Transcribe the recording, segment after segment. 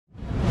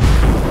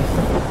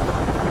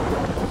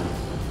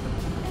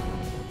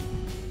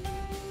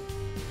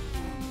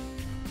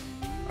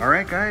All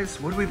right,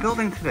 guys, what are we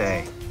building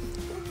today?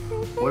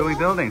 What are we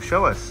building?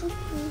 Show us.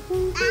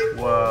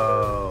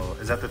 Whoa,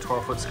 is that the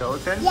 12-foot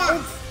skeleton?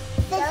 Yes,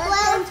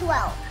 the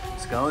 12.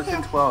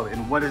 Skeleton 12,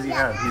 and what does he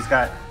have? He's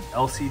got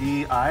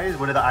LCD eyes.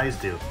 What do the eyes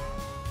do?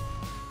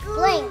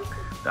 Blink.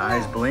 The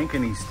eyes blink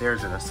and he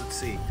stares at us. Let's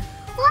see.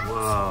 What?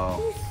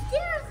 Whoa. He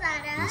stares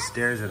at us. He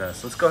stares at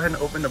us. Let's go ahead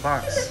and open the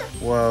box.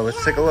 Whoa,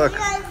 let's take a look. You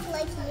guys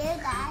like here,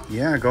 guys?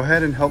 Yeah, go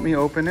ahead and help me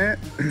open it.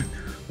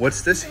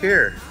 What's this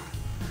here?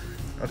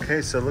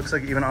 Okay, so it looks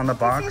like even on the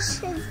box,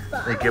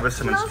 they give us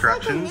some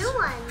instructions. Like a new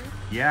one.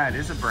 Yeah, it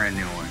is a brand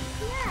new one.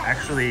 Yeah.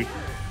 Actually,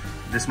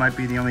 this might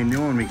be the only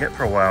new one we get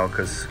for a while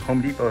because Home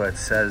Depot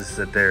said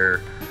that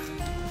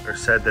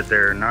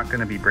they're not going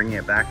to be bringing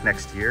it back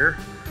next year.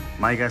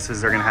 My guess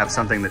is they're going to have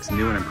something that's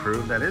new and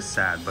improved. That is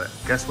sad, but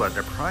guess what?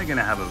 They're probably going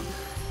to have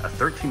a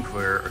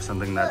 13-footer or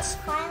something that's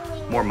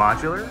more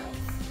modular.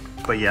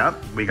 But yeah,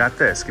 we got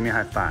this. Give me a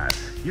high five.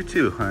 You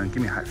too, hon.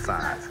 Give me a high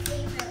five.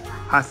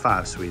 High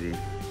five, sweetie.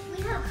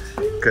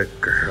 Good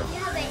girl.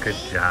 Good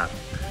job.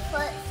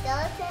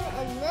 Skeleton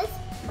and this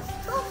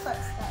 12-foot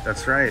skeleton.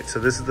 That's right. So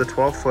this is the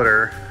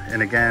 12-footer.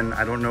 And again,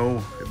 I don't know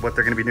what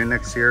they're going to be doing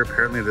next year.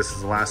 Apparently this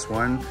is the last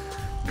one.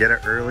 Get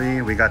it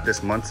early. We got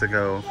this months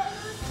ago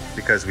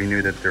because we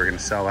knew that they were going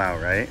to sell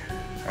out, right?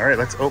 All right,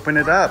 let's open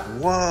it up.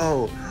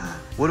 Whoa.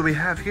 What do we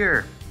have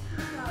here?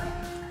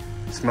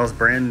 It smells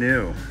brand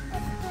new.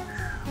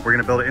 We're going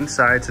to build it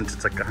inside since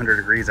it's like 100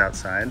 degrees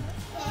outside.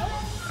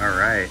 All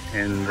right,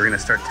 and we're gonna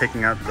start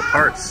taking out the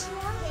parts.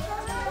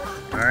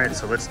 All right,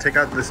 so let's take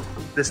out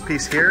this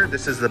piece here.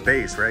 This is the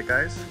base, right,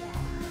 guys?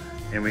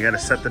 And we gotta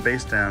set the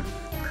base down.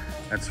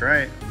 That's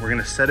right. We're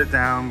gonna set it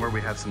down where we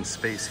have some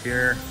space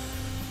here,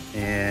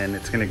 and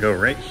it's gonna go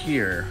right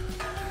here.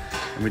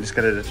 And we just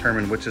gotta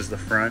determine which is the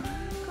front,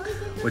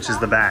 which is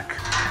the back.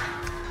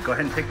 Go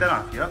ahead and take that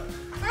off. Yep.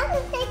 I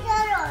can take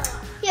that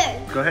off.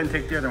 Here. Go ahead and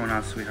take the other one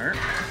off, sweetheart.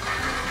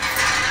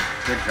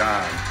 Good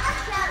job.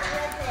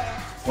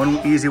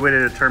 One easy way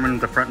to determine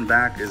the front and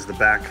back is the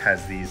back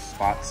has these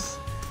spots,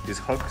 these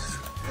hooks.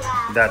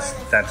 Yeah,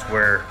 That's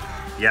where,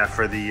 yeah,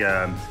 for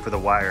the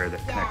wire that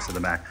connects to the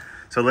back.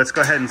 So let's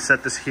go ahead and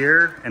set this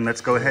here, and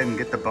let's go ahead and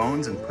get the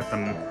bones and put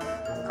them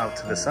out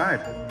to the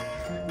side.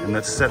 And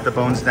let's set the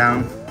bones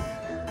down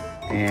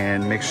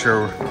and make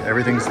sure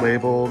everything's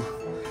labeled.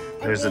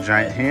 There's a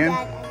giant hand.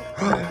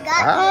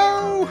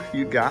 Oh,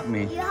 you got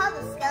me. You have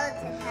a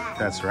skeleton hat.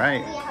 That's right.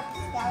 You have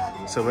a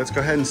skeleton. So let's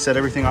go ahead and set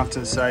everything off to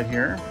the side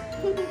here.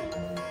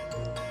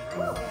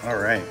 All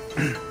right.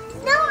 No,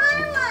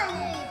 I'm on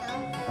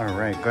it. All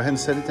right, go ahead and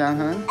set it down,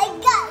 hon. I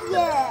got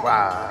you.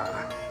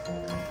 Wow.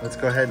 Let's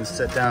go ahead and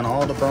set down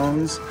all the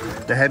bones.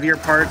 The heavier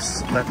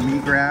parts, let me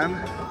grab.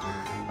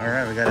 All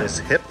right, we got his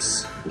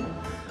hips.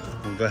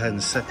 We'll go ahead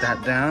and set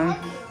that down.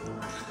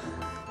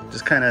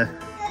 Just kind of,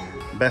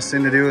 best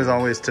thing to do is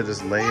always to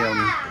just lay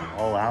them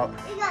all out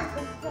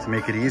to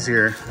make it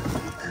easier.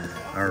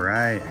 All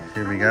right,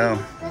 here we go.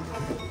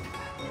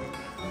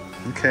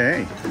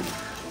 Okay,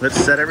 let's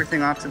set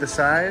everything off to the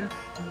side.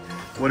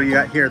 What do you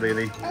got here,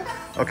 Lily?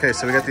 Okay,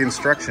 so we got the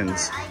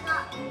instructions.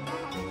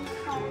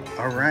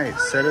 All right,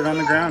 set it on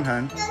the ground,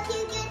 hon.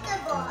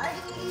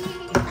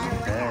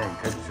 Okay,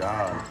 good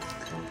job.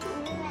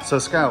 So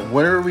Scout,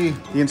 where are we?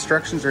 The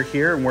instructions are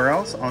here, and where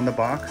else? On the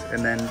box,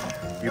 and then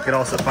you could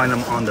also find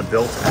them on the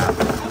Built app.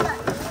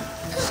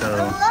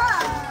 So,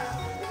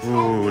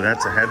 ooh,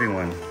 that's a heavy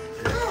one.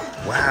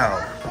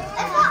 Wow.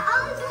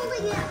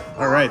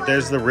 All right,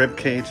 there's the rib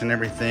cage and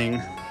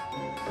everything.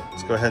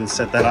 Let's go ahead and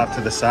set that off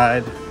to the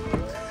side.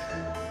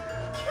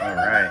 All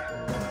right.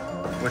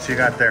 What you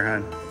got there,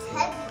 hon?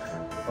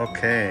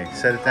 Okay,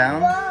 set it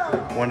down.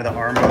 One of the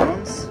arm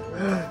bones.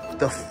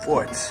 The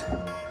foot.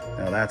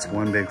 Now that's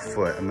one big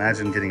foot.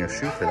 Imagine getting a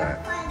shoe for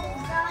that.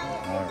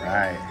 All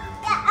right.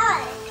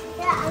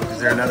 Is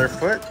there another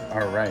foot?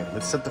 All right,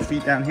 let's set the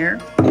feet down here.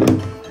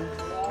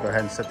 Go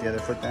ahead and set the other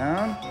foot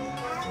down.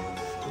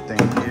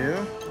 Thank you.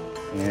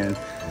 And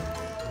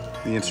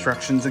the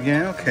instructions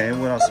again. Okay,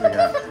 what else we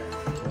got?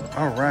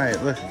 All right,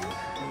 look.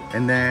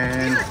 And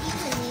then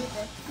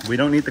we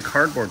don't need the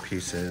cardboard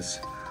pieces.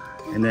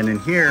 And then in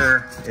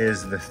here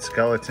is the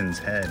skeleton's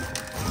head.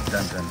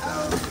 Dun, dun,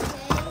 dun.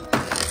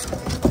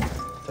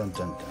 Dun,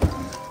 dun, dun.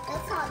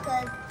 That's not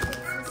good. It's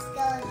a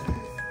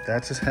skeleton.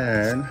 That's his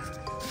head.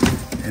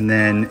 And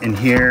then in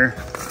here,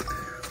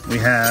 we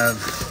have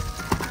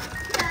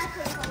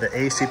the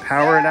AC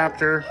power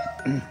adapter.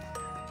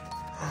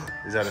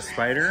 Is that a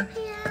spider?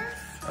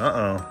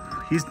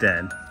 Uh-oh, he's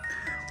dead.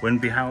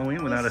 Wouldn't be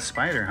Halloween without a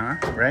spider,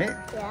 huh? Right?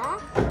 Yeah.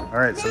 All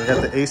right, so we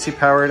got the AC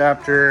power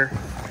adapter.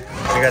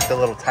 We got the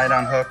little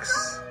tie-down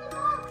hooks.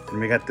 And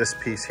we got this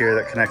piece here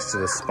that connects to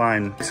the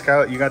spine.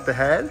 Scout, you got the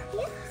head?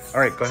 Yes.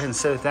 All right, go ahead and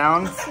set it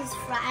down. This is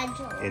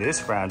fragile. It is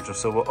fragile,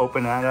 so we'll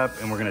open that up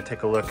and we're gonna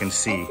take a look and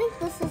see. I think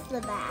this is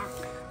the back.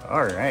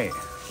 All right.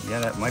 Yeah,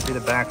 that might be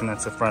the back and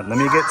that's the front. Let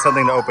me get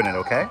something to open it,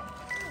 okay?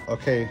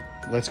 Okay,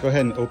 let's go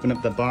ahead and open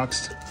up the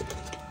box.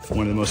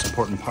 One of the most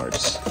important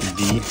parts,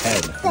 the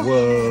head.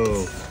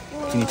 Whoa.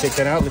 Can you take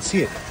that out? Let's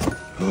see it.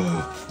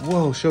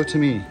 Whoa, show it to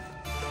me.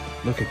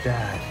 Look at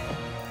that.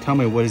 Tell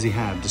me, what does he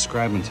have?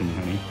 Describe him to me,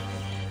 honey.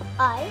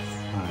 Eyes.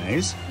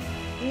 Eyes.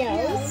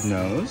 Nose.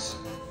 Nose.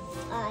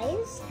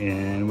 Eyes.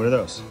 And what are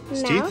those?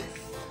 His Mouth.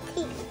 teeth?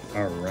 Teeth.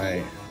 All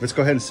right. Let's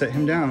go ahead and set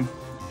him down.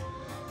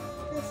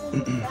 This is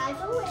the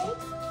fragile leg.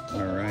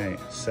 All right.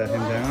 Set him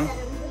down. Set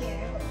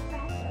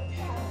him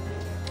here.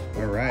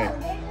 All right.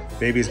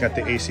 Baby's got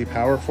the AC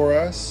power for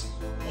us.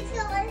 It's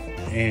a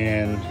laser.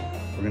 And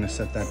we're going to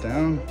set that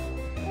down.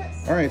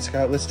 All right,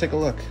 Scott, let's take a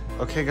look.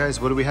 Okay,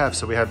 guys, what do we have?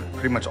 So we have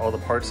pretty much all the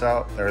parts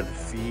out. There are the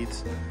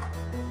feet.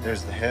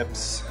 There's the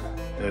hips.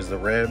 There's the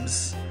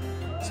ribs.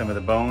 Some of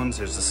the bones.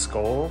 There's the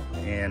skull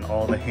and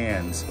all the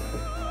hands.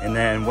 And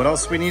then what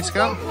else we need,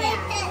 Scott?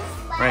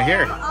 Right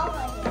here.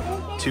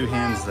 2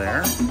 hands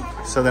there.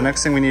 So the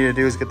next thing we need to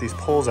do is get these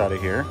poles out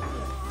of here.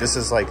 This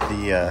is like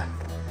the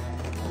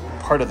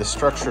part of the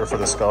structure for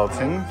the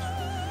skeleton.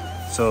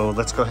 So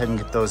let's go ahead and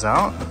get those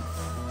out.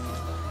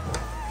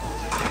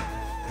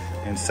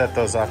 And set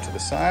those off to the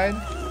side.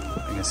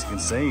 I guess you can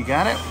say you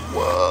got it.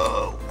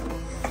 Whoa.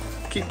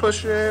 Keep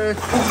pushing.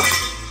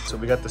 So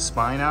we got the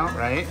spine out,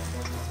 right?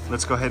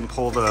 Let's go ahead and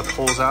pull the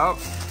poles out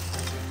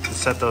and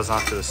set those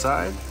off to the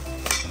side.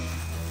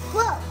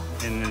 Whoa.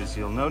 And as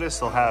you'll notice,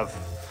 they'll have,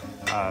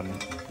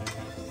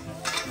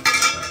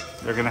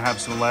 they're gonna have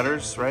some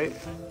letters, right?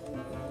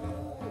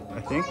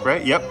 I think,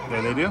 right? Yep,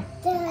 there they do. I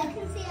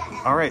can see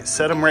it. All right,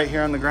 set them right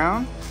here on the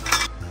ground.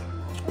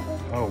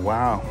 Oh,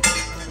 wow.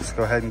 Let's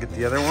go ahead and get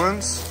the other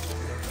ones.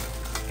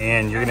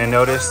 And you're gonna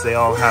notice they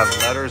all have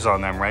letters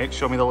on them, right?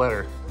 Show me the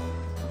letter.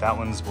 That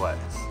one's what?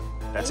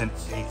 That's an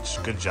H,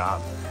 good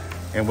job.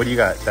 And what do you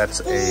got?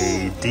 That's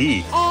a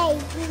D.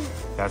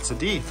 That's a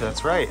D,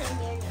 that's right.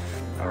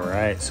 All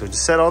right, so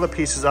just set all the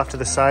pieces off to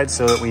the side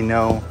so that we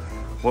know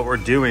what we're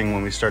doing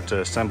when we start to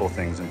assemble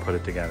things and put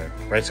it together.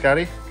 Right,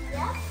 Scotty?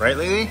 Yeah. Right,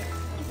 Lily?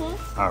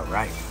 All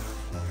right.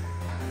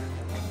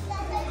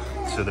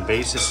 So the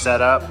base is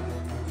set up,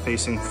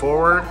 facing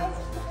forward.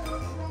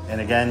 And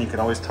again, you can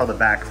always tell the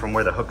back from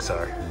where the hooks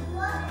are.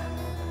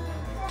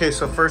 Okay,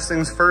 so first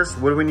things first,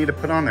 what do we need to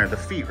put on there? The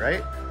feet,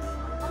 right?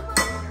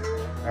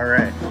 All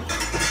right,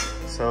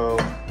 so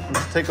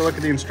let's take a look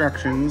at the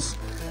instructions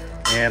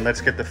and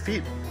let's get the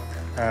feet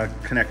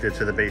connected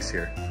to the base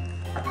here.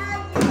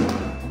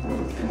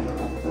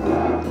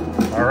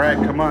 All right,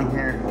 come on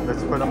here.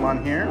 Let's put them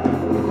on here.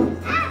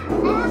 I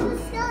have a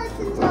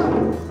skeleton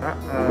toe.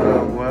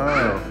 Uh-oh,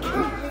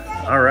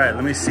 whoa. All right,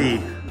 let me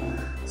see.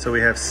 So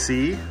we have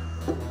C.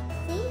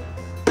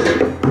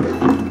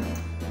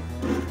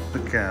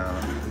 Look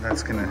out,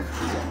 that's gonna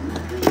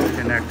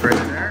connect right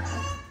there.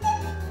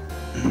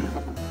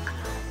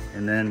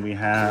 And then we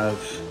have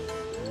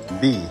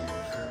B.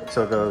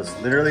 So it goes,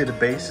 literally the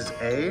base is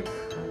A,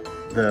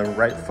 the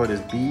right foot is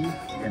B,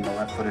 and the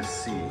left foot is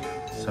C.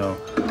 So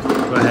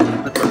go ahead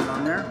and put those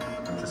on there,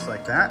 just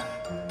like that.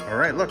 All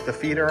right, look, the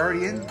feet are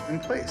already in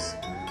place.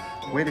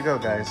 Way to go,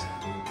 guys.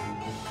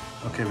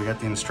 Okay, we got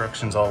the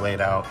instructions all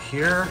laid out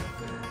here.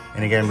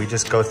 And again, we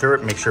just go through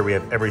it, make sure we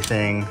have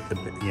everything,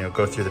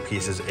 go through the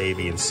pieces A,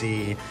 B, and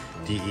C,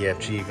 D, E, F,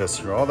 G, goes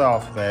through all the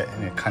alphabet,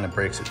 and it kind of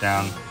breaks it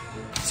down.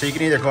 So you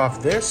can either go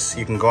off this,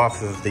 you can go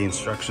off of the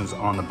instructions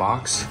on the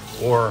box,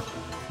 or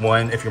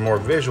if you're more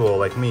visual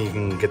like me, you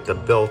can get the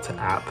built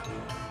app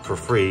for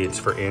free. It's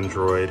for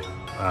Android,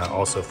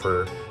 also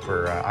for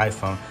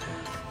iPhone,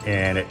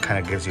 and it kind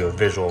of gives you a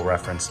visual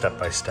reference step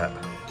by step.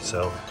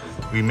 So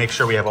we make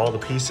sure we have all the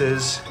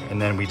pieces,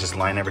 and then we just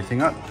line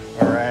everything up.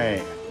 All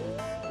right.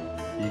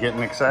 You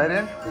getting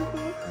excited?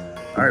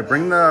 All right,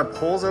 bring the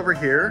poles over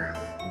here.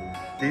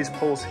 These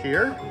poles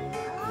here.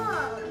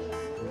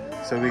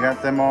 So we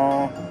got them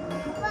all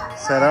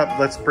set up.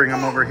 Let's bring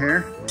them over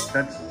here.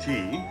 That's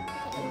G.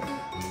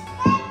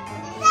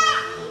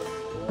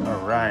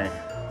 All right,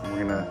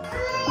 we're gonna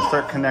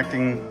start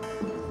connecting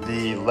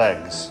the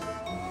legs.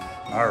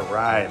 All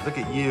right, look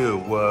at you,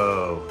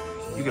 whoa.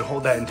 You can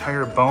hold that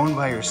entire bone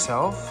by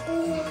yourself?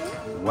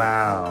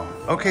 Wow.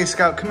 Okay,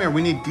 Scout, come here,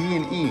 we need D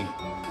and E.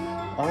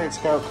 All right,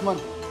 Scout, come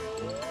on.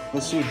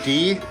 Let's do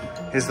D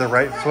is the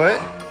right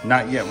foot.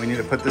 Not yet, we need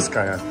to put this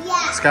guy on.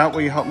 Yeah. Scout,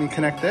 will you help me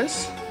connect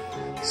this?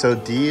 So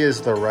D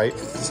is the right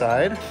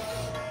side,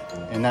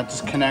 and that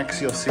just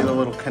connects. You'll see the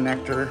little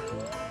connector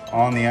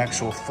on the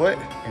actual foot,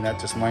 and that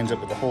just lines up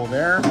with the hole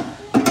there.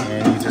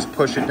 And you just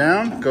push it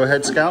down. Go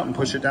ahead, Scout, and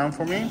push it down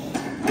for me.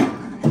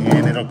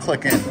 And it'll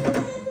click in,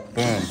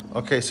 boom.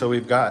 Okay, so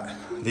we've got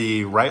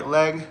the right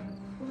leg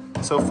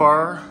so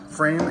far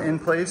frame in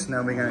place.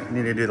 Now we're gonna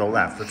need to do the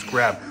left. Let's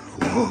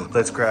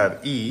grab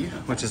E,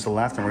 which is the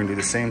left, and we're gonna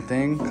do the same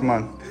thing. Come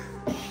on,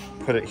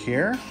 put it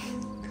here.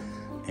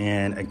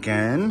 And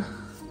again,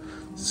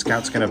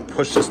 Scout's gonna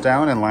push this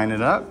down and line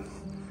it up.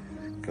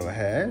 Go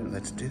ahead,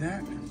 let's do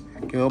that.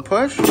 Give a little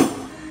push.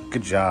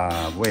 Good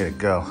job, way to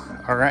go.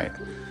 All right,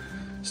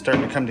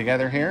 starting to come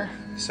together here.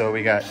 So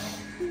we got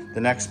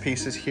the next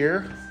pieces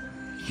here.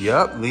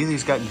 Yup,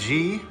 Lily's got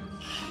G,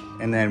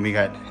 and then we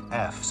got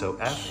F, so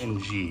F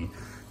and G.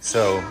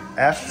 So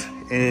F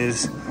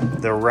is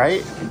the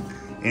right,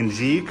 and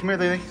G, come here,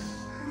 Lily.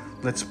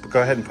 Let's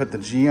go ahead and put the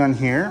G on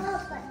here.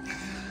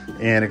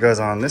 And it goes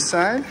on this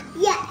side?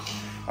 Yes.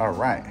 All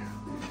right.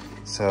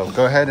 So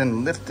go ahead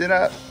and lift it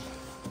up.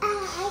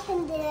 I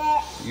can do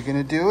it. You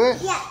gonna do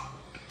it? Yeah.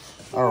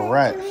 All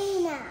right.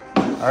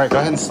 All right, go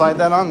ahead and slide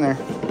that on there.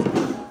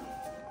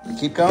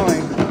 Keep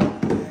going.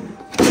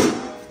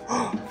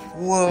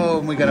 Whoa,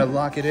 we gotta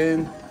lock it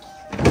in.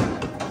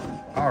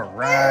 All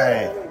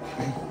right.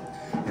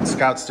 And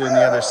Scout's doing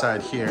the other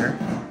side here.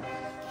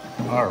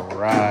 All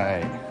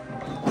right.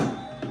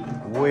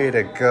 Way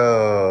to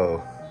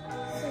go.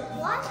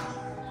 What?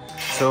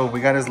 So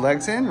we got his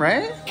legs in,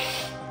 right?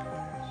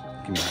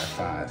 Give me a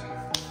high five.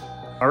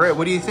 All right,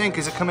 what do you think?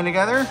 Is it coming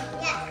together?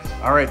 Yeah.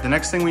 All right, the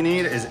next thing we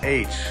need is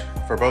H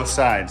for both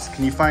sides.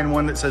 Can you find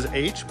one that says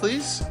H,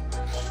 please?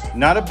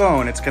 Not a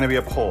bone, it's gonna be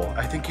a pole.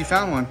 I think you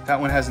found one. That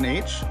one has an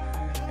H,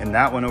 and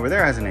that one over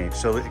there has an H.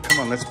 So come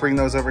on, let's bring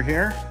those over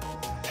here.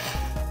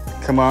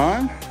 Come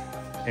on,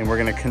 and we're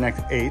gonna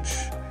connect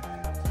H,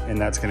 and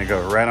that's gonna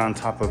go right on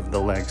top of the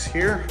legs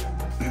here.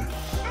 I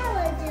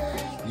will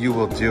do it. You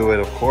will do it,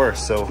 of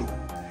course. So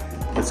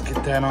let's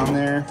get that on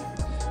there.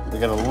 We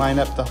gotta line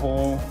up the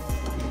hole,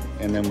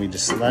 and then we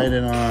just slide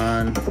it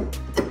on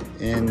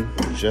in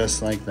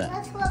just like that.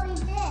 That's what we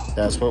did.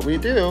 That's what we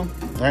do.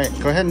 All right,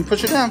 go ahead and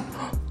push it down.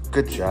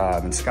 Good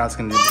job. And Scott's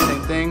gonna do the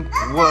same thing.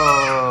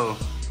 Whoa.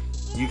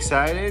 You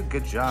excited?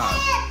 Good job.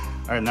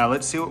 All right, now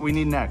let's see what we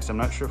need next. I'm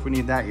not sure if we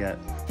need that yet.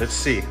 Let's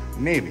see,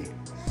 maybe.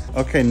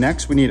 Okay,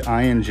 next we need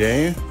I and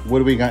J. What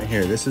do we got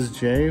here? This is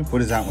J. What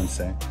does that one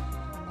say?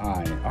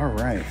 I. All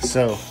right,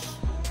 so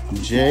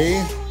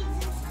J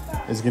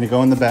is gonna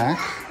go in the back,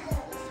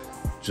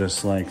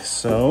 just like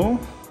so.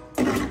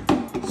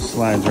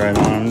 Slides right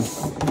on,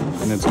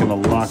 and it's gonna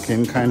lock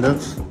in kind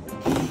of.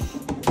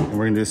 And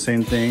we're gonna do the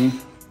same thing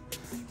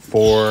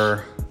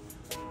for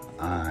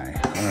I.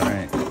 All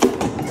right,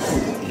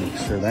 make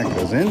sure that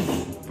goes in.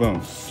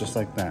 Boom, just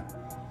like that.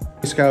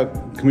 Scout,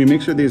 can we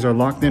make sure these are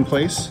locked in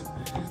place?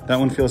 That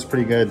one feels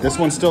pretty good. This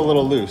one's still a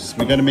little loose.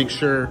 We gotta make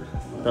sure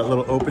that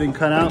little opening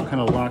cutout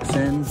kind of locks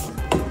in.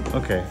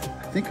 Okay,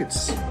 I think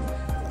it's,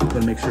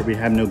 gotta make sure we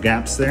have no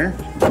gaps there.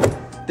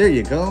 There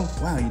you go.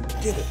 Wow, you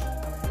did it.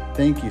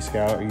 Thank you,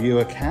 Scout. Are you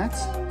a cat?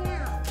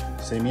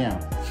 Say meow.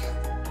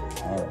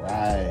 All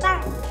right.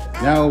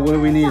 Now what do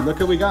we need? Look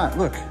what we got.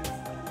 Look.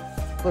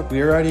 Look,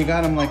 we already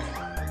got him like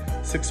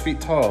 6 feet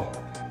tall.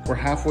 We're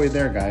halfway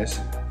there, guys.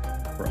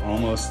 We're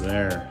almost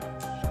there.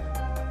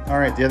 All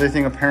right, the other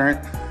thing apparent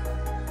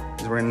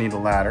is we're gonna need a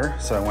ladder.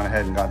 So I went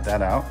ahead and got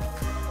that out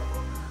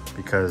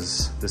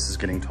because this is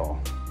getting tall.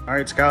 All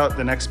right, Scout,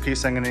 the next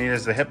piece I'm gonna need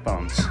is the hip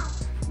bones.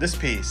 This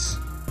piece.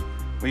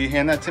 Will you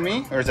hand that to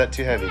me, or is that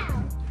too heavy?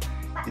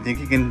 You think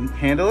you can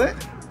handle it?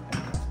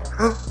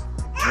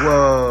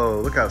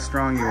 Whoa, look how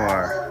strong you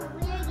are.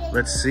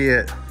 Let's see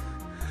it.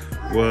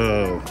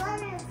 Whoa.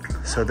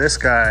 So this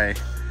guy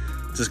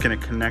is just gonna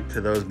connect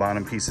to those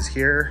bottom pieces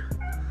here.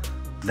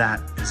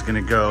 That is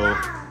gonna go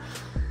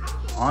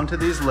onto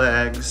these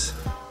legs,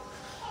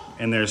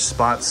 and there's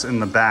spots in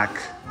the back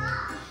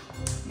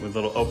with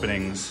little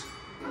openings,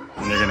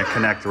 and they're gonna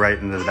connect right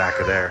into the back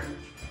of there.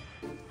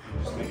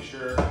 Just make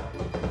sure.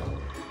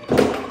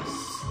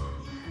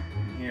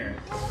 Here,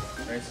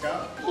 right,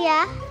 Scott?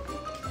 Yeah.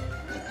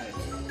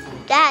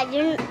 Dad,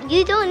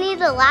 you don't need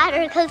the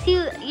ladder because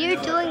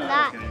you're doing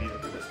that. Gonna need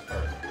it for this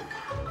part.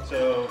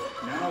 So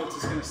now it's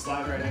just gonna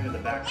slide right into the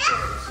back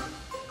first.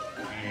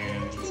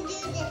 And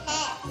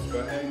go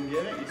ahead and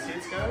get it. You see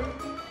it, Scotty?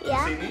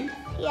 Yeah. You see me?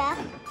 Yeah.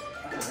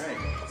 All right.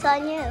 It's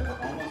on you. We're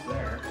almost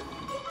there.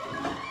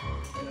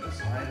 And then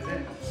slide it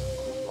in.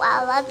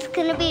 Wow, that's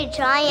gonna be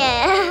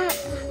giant.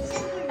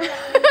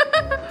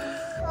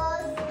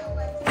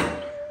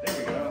 There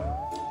we go.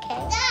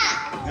 Okay.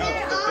 No,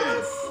 it's clicked in.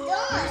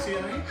 Can you see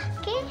it, honey?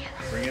 Okay.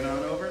 Bring it on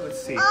over.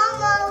 Let's see.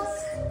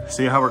 Almost.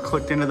 See how we're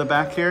clicked into the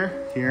back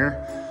here?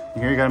 Here.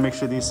 And here you gotta make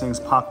sure these things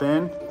pop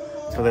in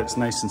so that it's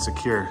nice and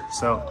secure.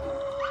 So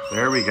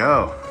there we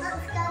go.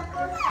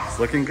 It's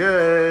looking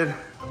good.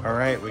 All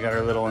right, we got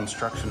our little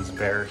instructions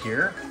bear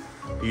here.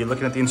 Are you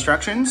looking at the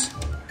instructions?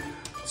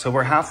 So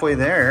we're halfway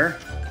there.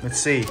 Let's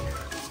see.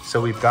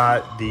 So we've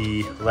got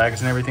the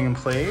legs and everything in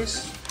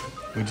place.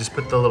 We just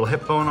put the little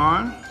hip bone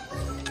on.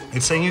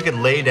 It's saying you could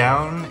lay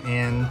down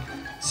and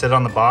sit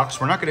on the box.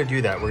 We're not gonna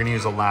do that. We're gonna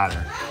use a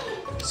ladder.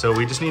 So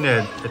we just need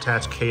to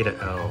attach K to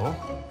L.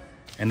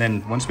 And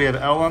then once we have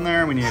L on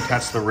there, we need to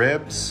attach the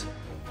ribs,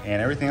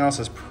 and everything else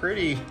is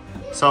pretty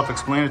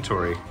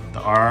self-explanatory.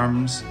 The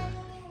arms,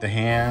 the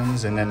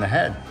hands, and then the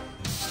head.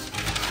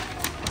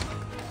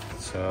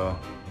 So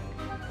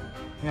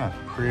yeah,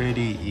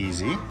 pretty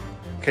easy.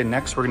 Okay,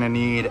 next we're gonna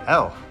need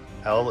L.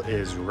 L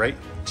is right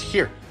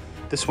here,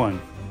 this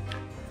one.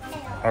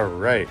 All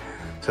right,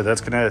 so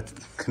that's gonna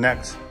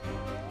connect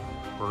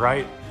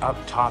right up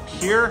top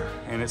here,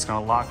 and it's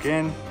gonna lock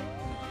in,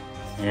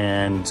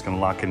 and it's gonna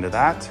lock into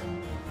that.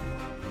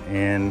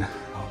 And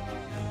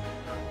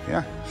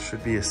yeah,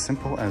 should be as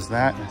simple as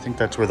that. I think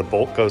that's where the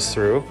bolt goes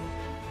through.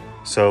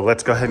 So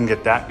let's go ahead and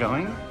get that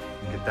going,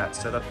 and get that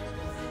set up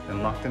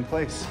and locked in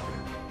place.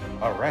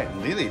 All right,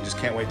 Lily just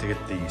can't wait to get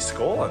the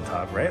skull on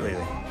top, right, Lily?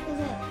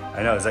 Mm-hmm.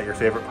 I know, is that your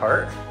favorite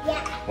part?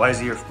 Yeah. Why is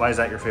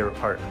that your favorite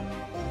part?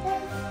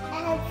 Because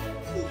it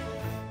has teeth.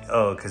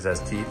 Oh, because it has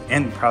teeth.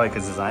 And probably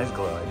because his eyes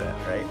glow, I bet,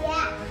 right?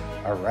 Yeah.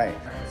 All right.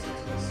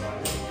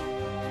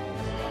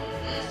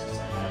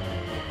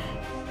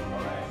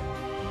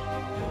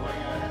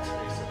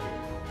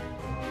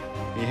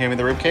 Can you hand me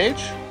the rib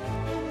cage?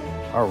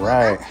 All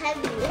right. That's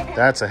heavy.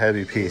 That's a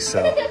heavy piece,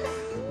 so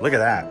look at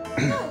that.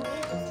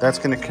 That's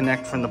gonna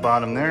connect from the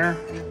bottom there.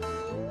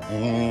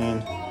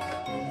 And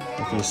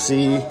if you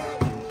see,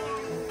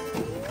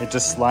 it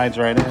just slides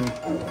right in.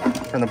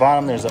 From the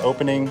bottom, there's an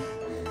opening.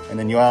 And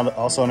then you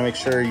also wanna make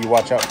sure you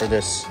watch out for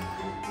this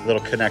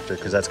little connector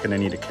because that's gonna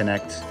need to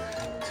connect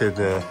to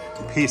the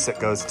piece that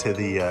goes to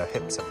the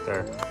hips up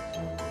there.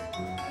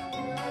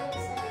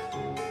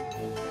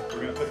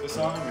 We're gonna put this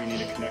on, we need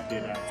to connect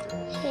it after.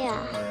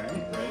 Yeah. All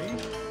right, ready?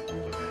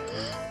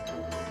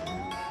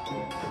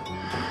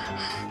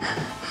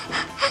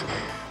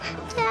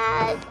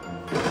 Dad.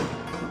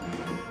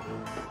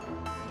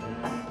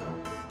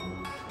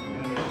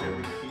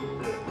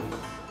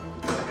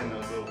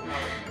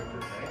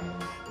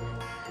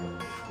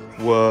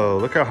 Whoa,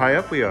 look how high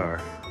up we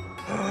are.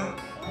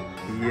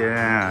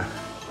 Yeah.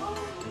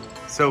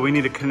 So we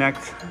need to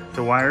connect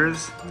the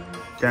wires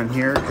down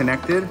here,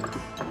 connected,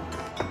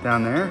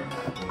 down there.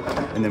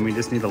 And then we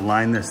just need to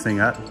line this thing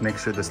up, make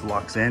sure this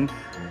locks in.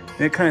 And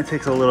it kind of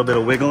takes a little bit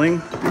of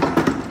wiggling,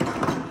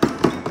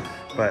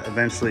 but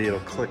eventually it'll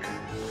click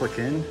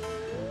in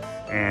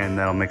and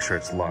that'll make sure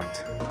it's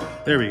locked.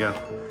 There we go.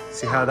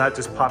 See how that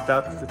just popped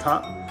out at the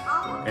top?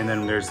 And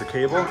then there's the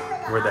cable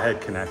where the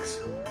head connects.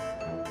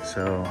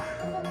 So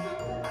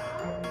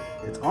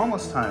it's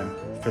almost time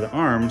for the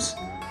arms,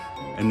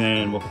 and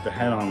then we'll put the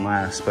head on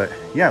last. But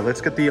yeah,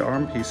 let's get the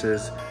arm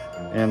pieces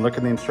and look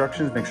at the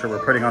instructions, make sure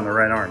we're putting on the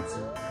right arms.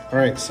 All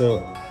right,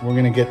 so we're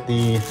gonna get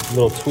the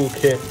little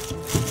toolkit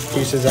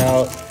pieces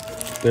out.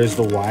 There's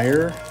the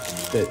wire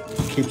that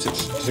keeps it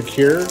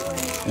secure,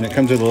 and it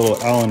comes with a little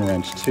Allen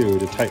wrench too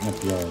to tighten up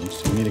the arms.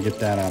 So we need to get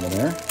that out of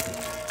there.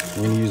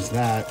 We're gonna use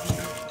that.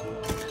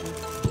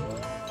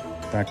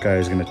 That guy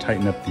is gonna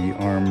tighten up the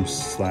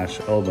arms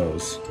 /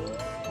 elbows.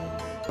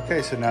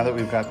 Okay, so now that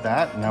we've got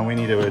that, now we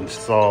need to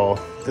install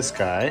this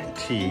guy,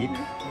 T.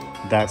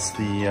 That's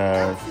the,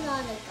 That's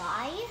not a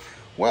guy.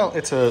 well,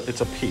 it's a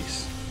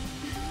piece.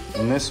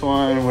 And this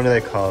one, what do they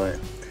call it?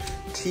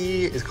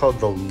 T is called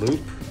the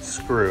loop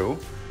screw.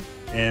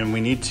 And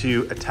we need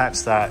to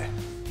attach that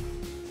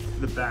to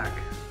the back.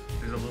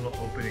 There's a little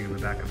opening in the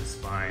back of the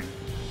spine.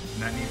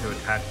 And that needs to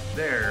attach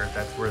there.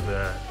 That's where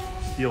the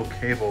steel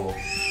cable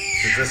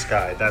is this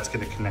guy. That's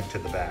gonna connect to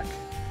the back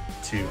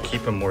to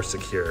keep them more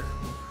secure.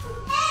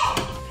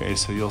 Okay,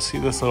 so you'll see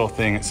this little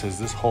thing. It says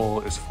this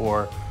hole is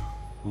for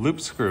loop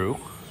screw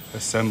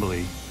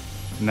assembly.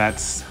 And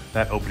that's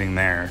that opening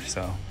there.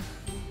 So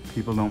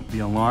people don't be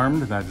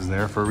alarmed, that is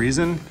there for a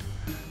reason.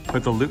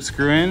 Put the loop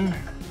screw in,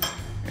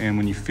 and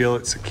when you feel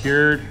it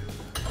secured,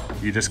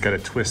 you just gotta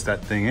twist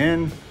that thing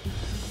in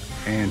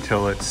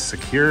until it's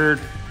secured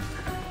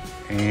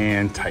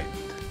and tightened.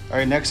 All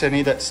right, next I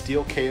need that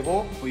steel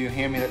cable. Will you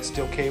hand me that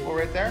steel cable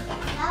right there?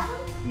 That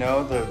one?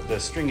 No, the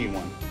stringy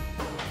one.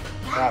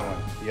 That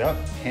one, yep.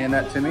 Hand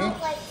that to me. It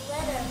looks like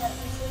glitter, but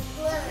this is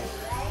glittery,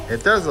 right?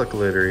 It does look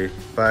glittery,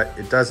 but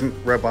it doesn't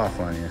rub off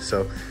on you.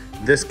 So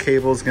this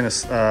cable is gonna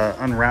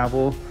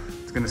unravel.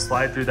 It's gonna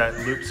slide through that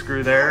loop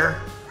screw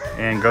there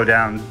and go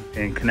down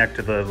and connect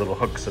to the little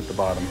hooks at the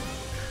bottom.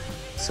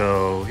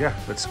 So yeah,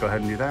 let's go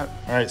ahead and do that.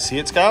 All right, see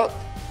it, Scout?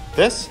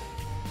 This?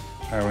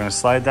 All right, we're gonna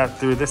slide that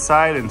through this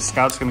side, and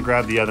Scout's gonna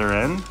grab the other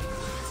end.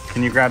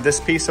 Can you grab this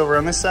piece over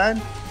on this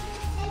side?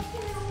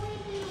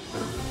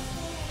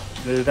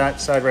 That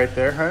side right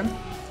there, hun.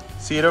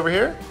 See it over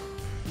here?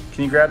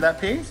 Can you grab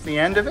that piece, the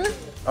end of it?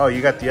 Oh,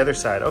 you got the other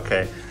side,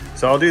 okay.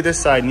 So I'll do this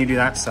side and you do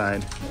that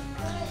side.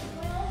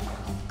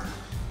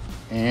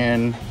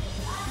 And,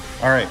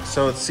 all right,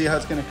 so let's see how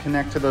it's gonna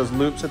connect to those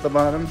loops at the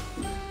bottom.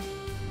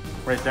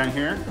 Right down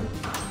here.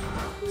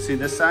 See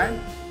this side?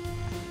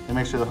 And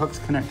make sure the hooks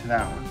connect to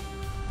that one.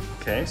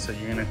 Okay, so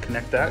you're gonna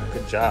connect that,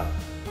 good job.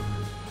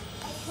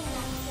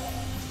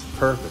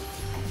 Perfect,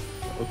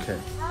 okay.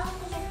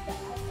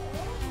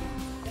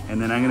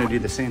 And then I'm gonna do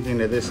the same thing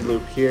to this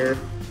loop here.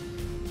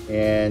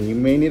 And you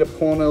may need to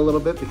pull on it a little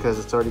bit because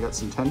it's already got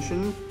some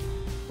tension.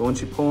 But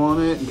once you pull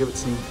on it and give it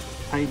some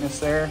tightness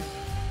there,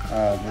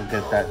 we'll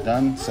get that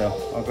done. So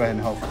I'll go ahead and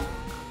help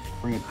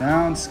bring it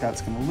down.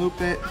 Scott's gonna loop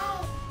it.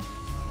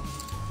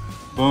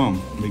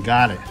 Boom, we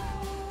got it.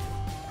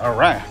 All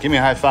right, give me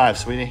a high five,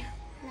 sweetie.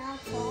 Now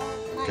it's all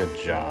tight. Good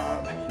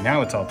job.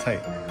 Now it's all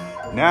tight.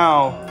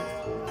 Now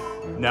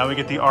we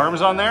get the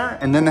arms on there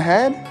and then the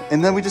head,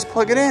 and then we just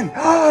plug it in.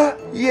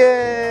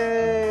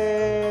 Yay!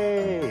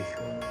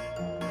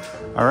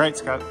 All right,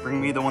 Scott,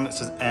 bring me the one that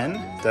says N.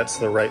 That's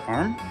the right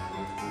arm.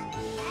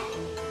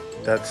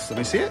 Let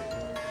me see it.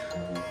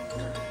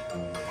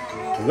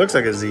 It looks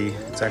like a Z.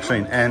 It's actually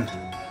an N.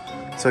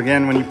 So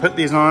again, when you put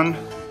these on,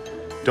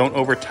 don't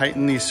over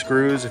tighten these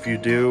screws. If you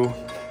do,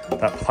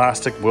 that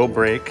plastic will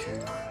break.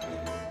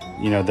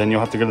 you know, then you'll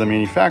have to go to the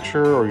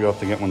manufacturer or you'll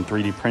have to get one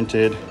 3D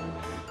printed.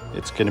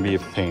 It's gonna be a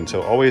pain.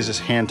 So always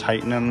just hand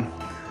tighten them.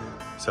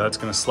 So that's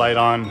gonna slide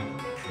on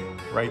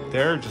right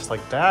there, just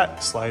like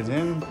that, slides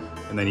in,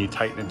 and then you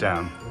tighten it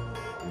down.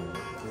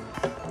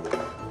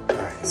 All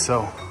right,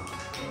 so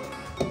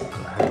go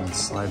ahead and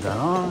slide that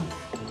on.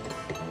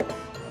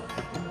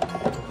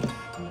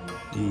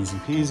 Easy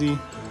peasy.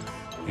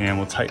 And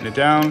we'll tighten it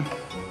down.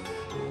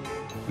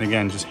 And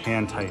again, just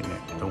hand tighten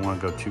it. Don't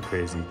want to go too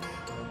crazy. You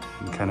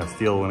can kind of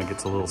feel when it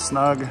gets a little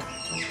snug.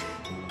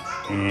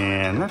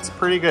 And that's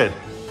pretty good.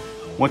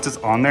 Once it's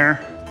on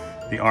there,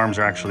 the arms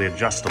are actually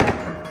adjustable.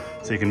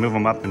 So you can move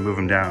them up and move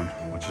them down,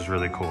 which is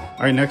really cool. All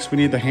right, next we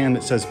need the hand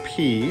that says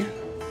P.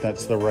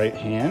 That's the right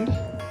hand.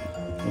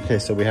 Okay,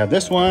 so we have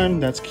this one,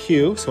 that's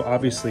Q. So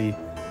obviously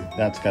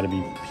that's gotta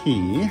be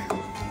P.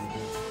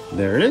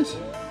 There it is.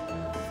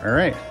 All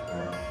right,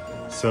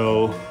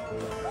 so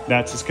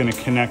that's just gonna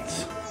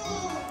connect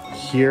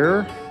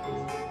here.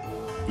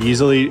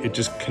 Easily, it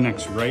just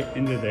connects right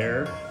into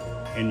there,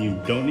 and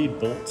you don't need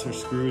bolts or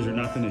screws or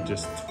nothing. It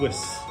just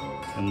twists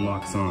and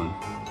locks on.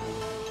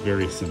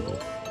 Very simple.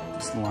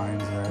 Just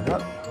lines right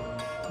up,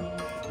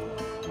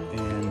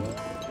 and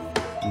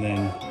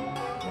then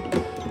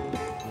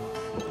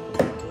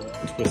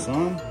twist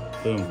on,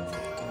 boom.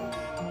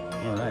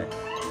 All right,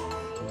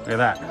 look at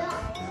that.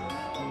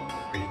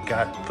 We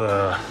got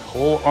the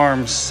whole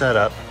arm set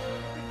up.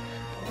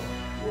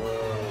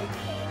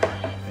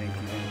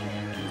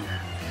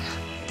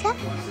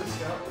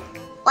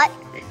 What?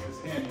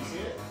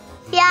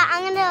 Yeah,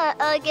 I'm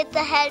gonna get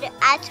the head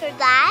after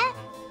that.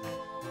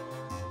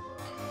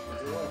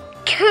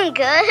 Good.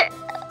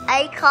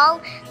 I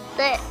call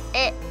the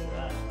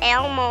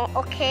animal.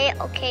 Okay.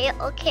 I'm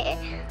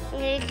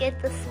gonna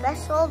get the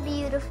special,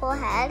 beautiful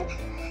head.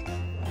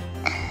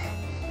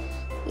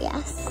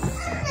 Yes.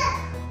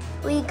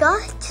 We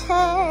got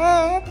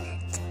it.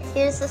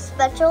 Here's the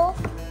special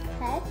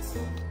head.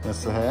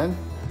 That's the head.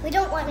 We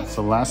don't want it. It's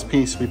the last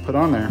piece we put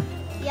on there.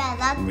 Yeah,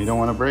 that's. And we don't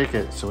want to break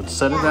it, so let's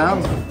set it down.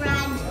 It's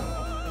fragile.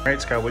 All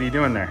right, Scout, what are you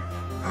doing there?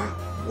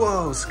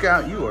 Whoa,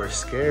 Scout, you are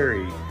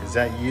scary. Is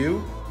that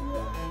you?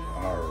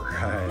 All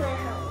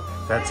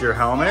right. That's your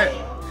helmet?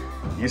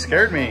 You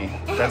scared me.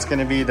 That's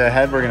gonna be the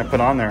head we're gonna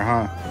put on there,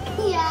 huh?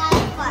 Yeah,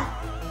 but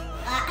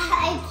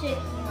I tricked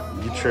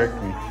you. You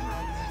tricked me.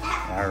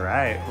 All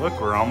right, look,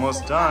 we're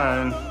almost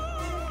done.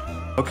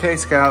 Okay,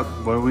 Scout,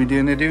 what are we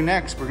going to do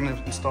next? We're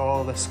gonna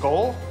install the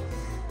skull.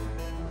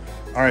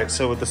 All right,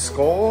 so with the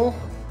skull,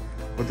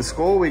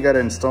 we gotta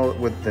install it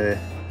with the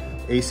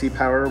AC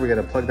power. We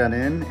gotta plug that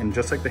in, and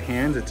just like the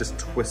hands, it just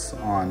twists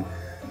on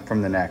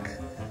from the neck.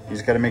 You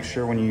just gotta make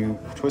sure when you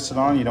twist it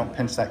on, you don't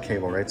pinch that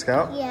cable, right,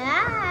 Scout?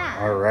 Yeah.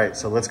 All right,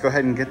 so let's go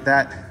ahead and get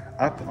that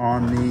up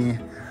on the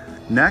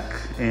neck,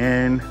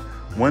 and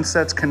once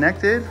that's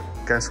connected,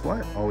 guess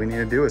what? All we need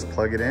to do is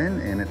plug it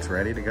in, and it's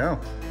ready to go.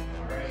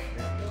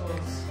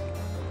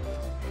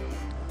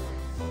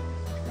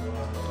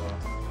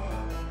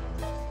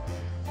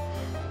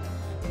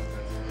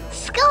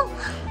 Let's go.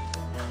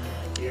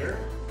 Here.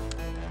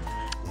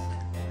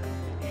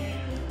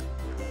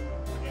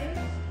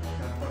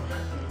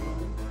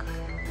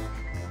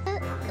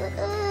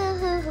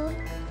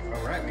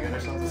 All right, we got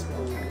ourselves a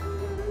skull.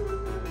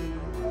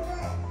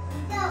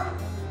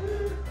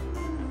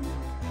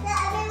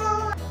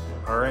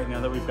 All right, now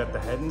that we've got the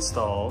head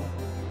installed,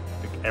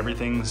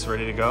 everything's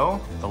ready to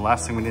go. The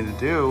last thing we need to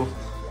do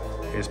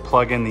is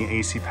plug in the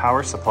AC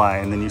power supply,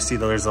 and then you see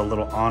that there's a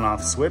little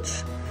on-off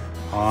switch,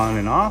 on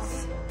and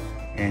off,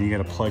 and you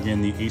gotta plug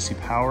in the AC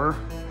power,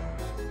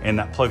 and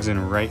that plugs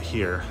in right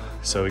here.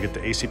 So we get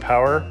the AC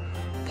power,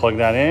 plug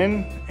that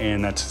in,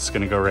 and that's just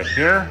gonna go right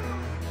here.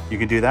 You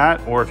can do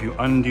that, or if you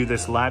undo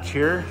this latch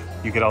here,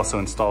 you could also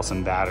install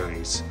some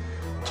batteries.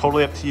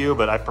 Totally up to you,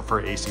 but I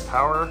prefer AC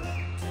power.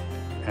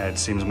 It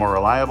seems more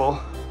reliable.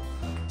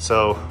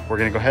 So we're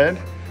gonna go ahead,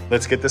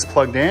 let's get this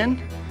plugged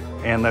in,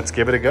 and let's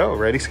give it a go.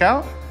 Ready,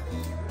 Scout?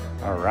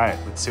 All right,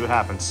 let's see what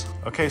happens.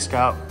 Okay,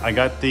 Scout, I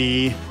got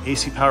the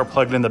AC power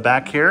plugged in the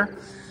back here,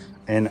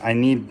 and I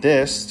need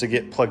this to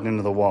get plugged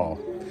into the wall.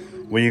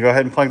 Will you go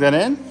ahead and plug that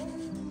in?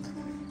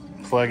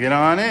 Plug it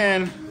on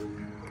in.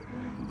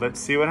 Let's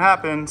see what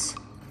happens.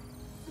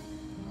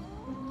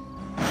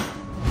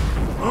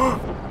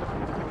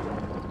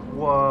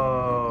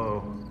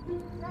 Whoa.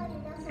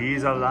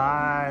 He's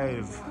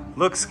alive.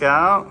 Look,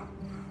 Scout.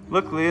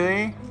 Look,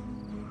 Lily.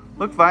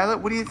 Look, Violet,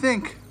 what do you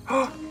think?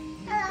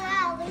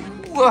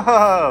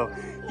 Whoa,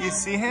 you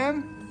see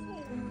him?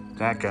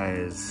 That guy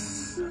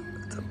it's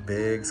a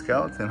big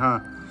skeleton, huh?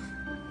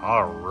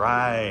 All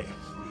right.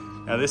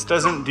 Now this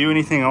doesn't do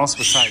anything else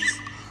besides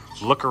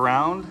look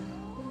around,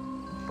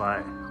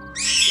 but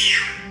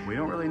we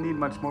don't really need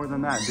much more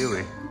than that, do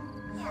we?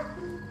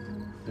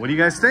 What do you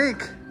guys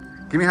think?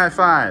 Give me a high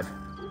five.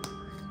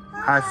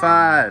 High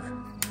five.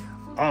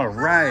 All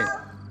right.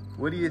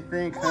 What do you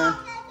think, huh?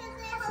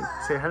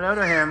 Say hello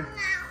to him.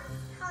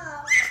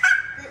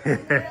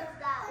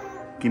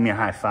 Give me a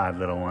high five,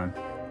 little one.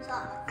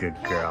 Good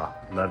girl.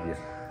 Love you.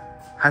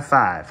 High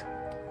five.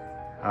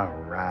 All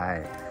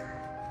right.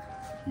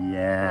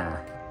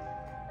 Yeah.